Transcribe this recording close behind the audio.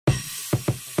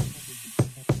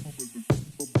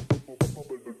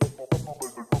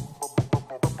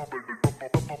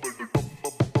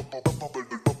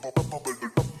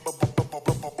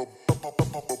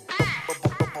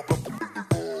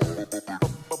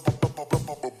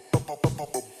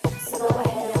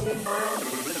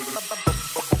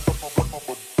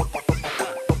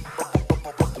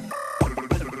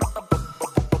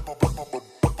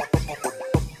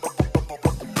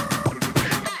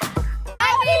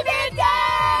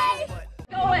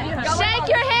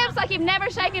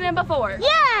shaking than before.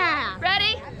 Yeah!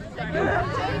 Ready?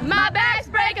 My back's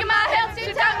breaking, my hips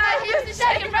too tight, my hips are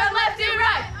shaking from left to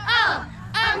right.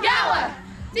 I'm Gower.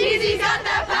 DZ's got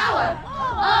that power.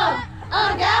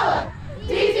 I'm Gower.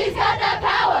 DZ's got that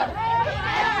power.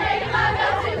 Shaking my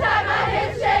hips too tight, my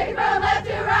hips shaking from left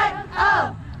to right.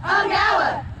 I'm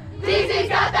Gower. DZ's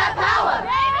got that power.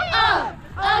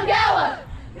 I'm Gower.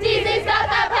 DZ's got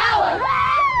that power.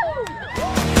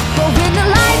 But when the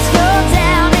lights go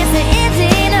down, it's the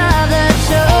ending of the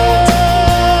show.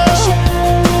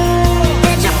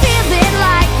 And you're feeling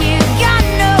like you got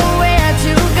nowhere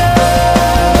to go.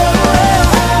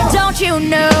 Don't you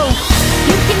know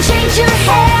you can change your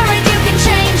hair and you can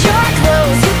change your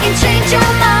clothes. You can change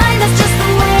your mind, that's just the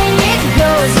way it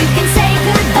goes. You can say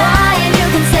goodbye and you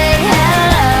can say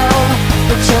hello,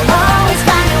 but you'll always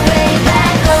find a way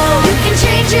back home. You can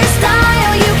change your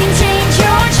style, you can change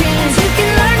your dreams. You can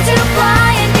learn to fly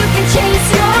and you can chase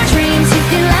your dreams. You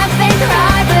can laugh and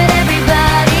cry, but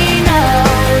everybody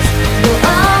knows you'll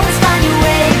always find your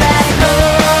way back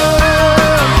home.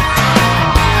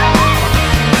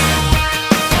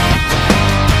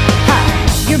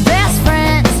 Your best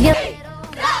friends, you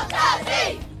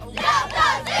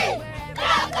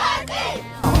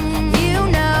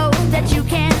know that you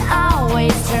can't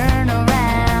always turn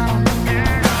around.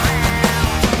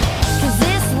 'Cause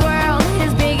this world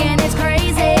is big and it's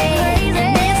crazy.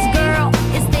 And this girl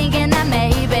is thinking that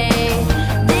maybe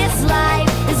this life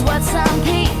is what some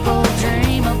people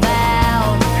dream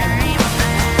about.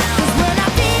 'Cause when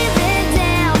I'm feeling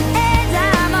down and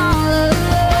I'm all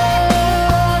alone,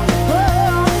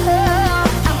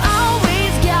 I've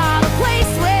always got a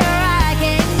place where I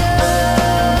can go.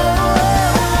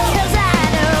 'Cause I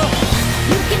know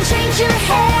you can change your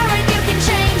hair and you can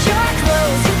change your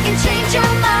clothes. You can change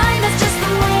your mind, that's just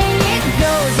the way it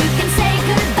goes. You can say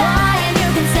goodbye and you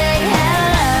can say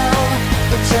hello,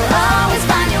 but you'll always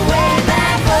find your way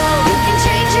back home. You can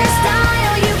change your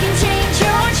style, you can change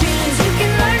your dreams. You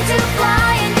can learn to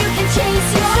fly and you can chase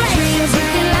your dreams. You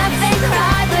can laugh and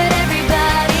cry, but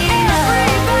everybody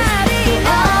knows you'll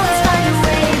always find your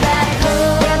way back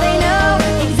home. Yeah, they know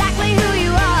exactly who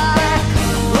you are,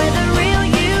 where the real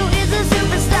you is a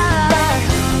superstar.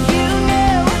 You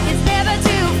know it's never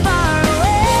too far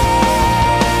away.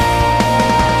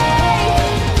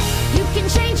 You can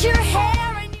change your hair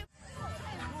and you.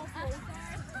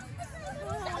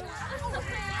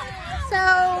 So,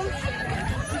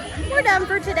 we're done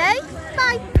for today.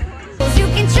 Bye. You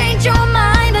can change your mind.